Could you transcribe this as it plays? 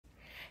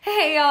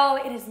Hey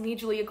y'all, it is me,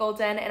 Julia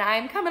Golden, and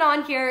I'm coming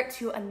on here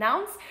to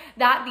announce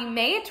that the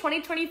May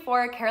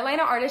 2024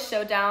 Carolina Artist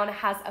Showdown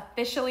has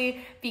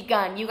officially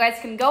begun. You guys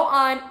can go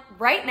on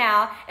right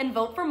now and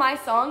vote for my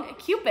song,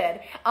 Cupid.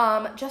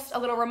 Just a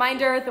little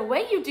reminder, the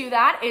way you do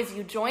that is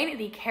you join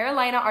the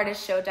Carolina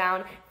Artist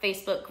Showdown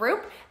Facebook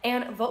group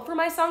and vote for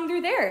my song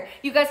through there.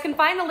 You guys can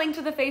find the link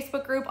to the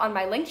Facebook group on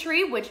my link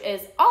tree, which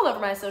is all over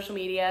my social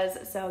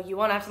medias, so you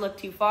won't have to look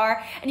too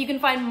far. And you can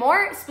find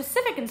more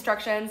specific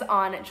instructions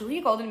on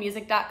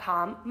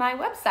juliagoldenmusic.com, my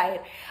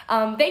website.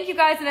 Thank you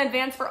guys in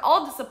advance for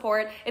all the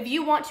support. If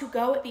you want to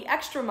go the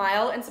extra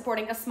mile in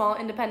supporting a small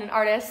independent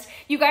artist,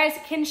 you guys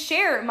can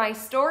share my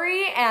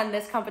story and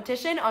this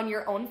competition on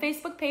your own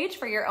Facebook page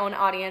for your own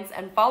audience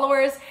and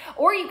followers,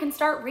 or you can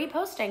start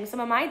reposting some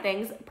of my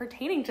things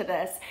pertaining to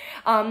this.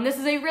 This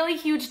is a really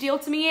huge deal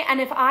to me, and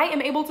if I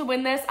am able to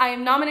win this, I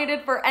am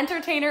nominated for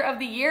Entertainer of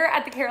the Year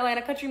at the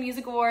Carolina Country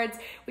Music Awards,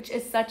 which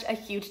is such a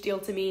huge deal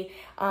to me,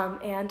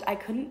 and I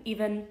couldn't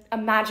even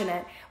imagine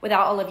it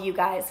without all of you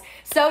guys.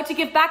 So to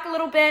give back a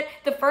little bit,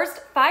 the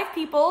first 5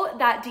 people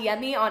that DM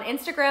me on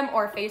Instagram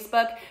or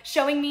Facebook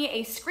showing me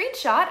a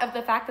screenshot of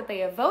the fact that they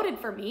have voted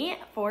for me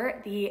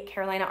for the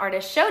Carolina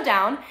Artist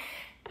Showdown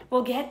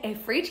will get a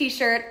free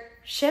t-shirt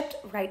shipped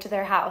right to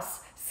their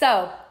house.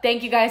 So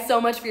thank you guys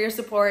so much for your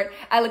support.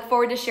 I look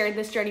forward to sharing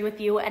this journey with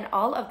you and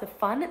all of the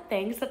fun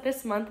things that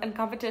this month and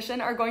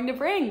competition are going to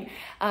bring.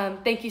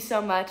 Thank you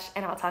so much,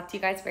 and I'll talk to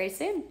you guys very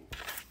soon.